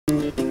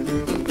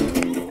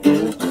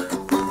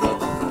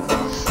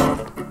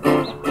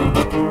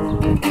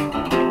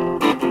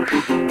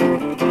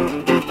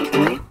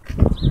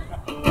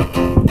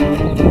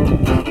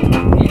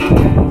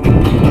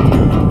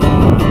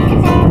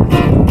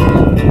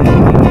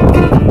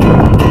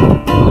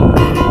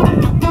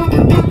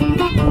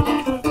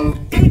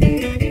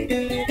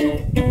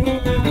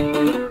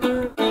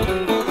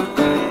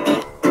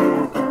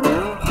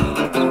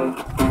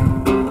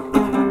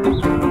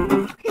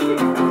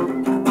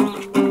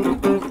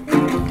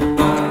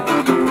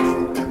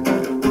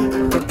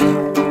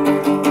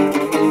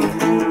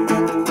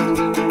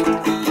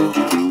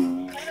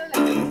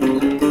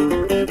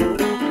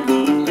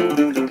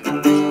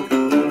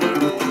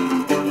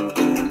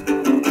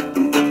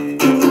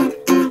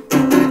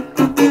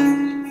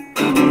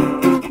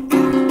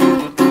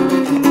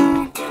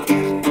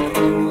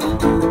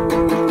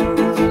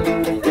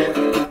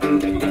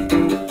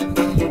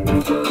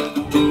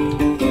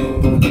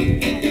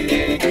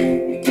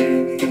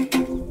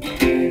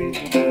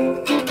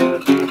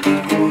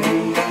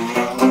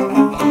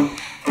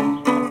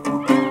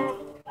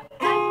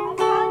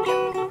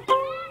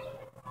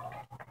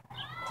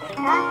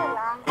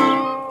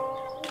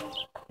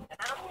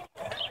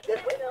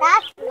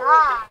That's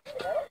long.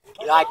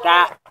 You like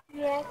that?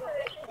 Yes.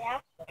 Yeah.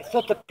 It's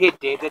such a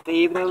pity that they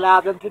even allow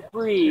them to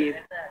breathe.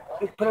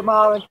 They put them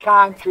all in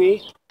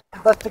concrete,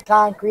 bust the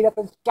concrete up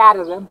and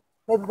scatter them.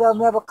 Maybe they'll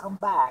never come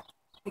back.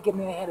 They give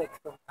me a headache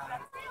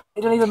sometimes.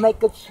 They don't even make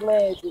good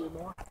sleds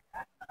anymore.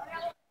 Are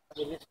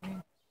they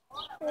listening?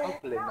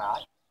 Hopefully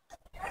not.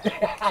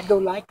 I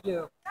don't like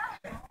them.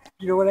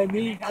 You know what I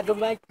mean? I don't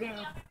like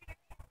them.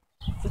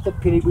 It's just a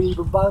pity we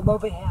even brought them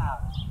over here.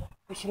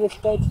 They should have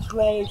stayed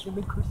slaves and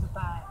been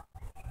crucified.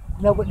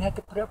 And I wouldn't have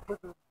to put up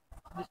with them.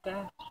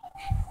 Understand?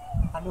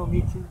 I know,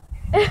 me too.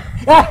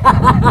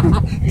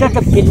 Just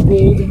a pity,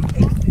 baby.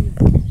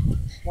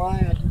 Why?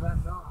 I do not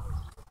know.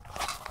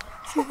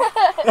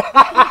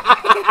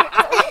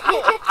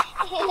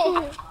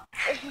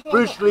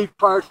 Bruce Lee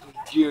Parsons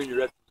Jr.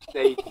 That's the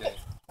stage name.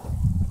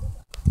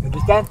 You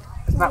understand?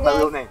 That's not my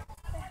real name.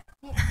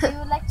 Do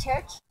you like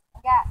church?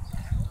 Yeah.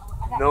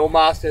 No,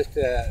 Master,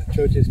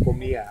 church is for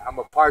me. I'm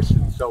a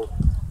parson, so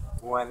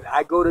when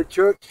I go to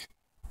church,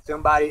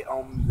 somebody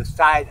on the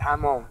side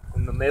I'm on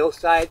the male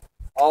side,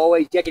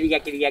 always yakety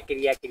yakety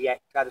yakety yakety yak,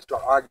 try to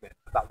start argument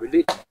about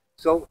religion.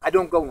 So I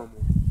don't go no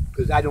more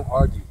because I don't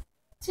argue.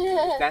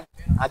 Understand?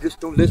 I just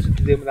don't listen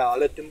to them, and I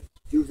let them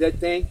do their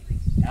thing,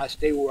 and I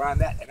stay where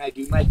I'm at, and I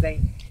do my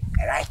thing,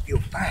 and I feel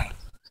fine.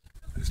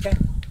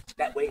 Understand?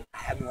 That way, I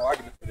have no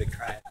argument with the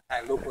crowd.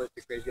 I local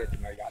este crazy at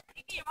my God.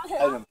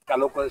 Está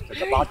loco este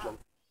Tabaco,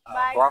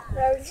 Bronco,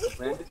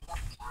 Brandon.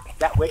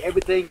 That way,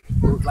 everything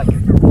goes like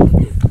it's supposed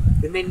to.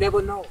 Then they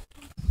never know.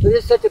 But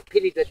it's such a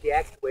pity that they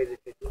act the way that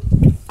they do.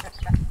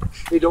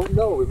 They don't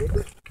know,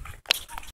 remember?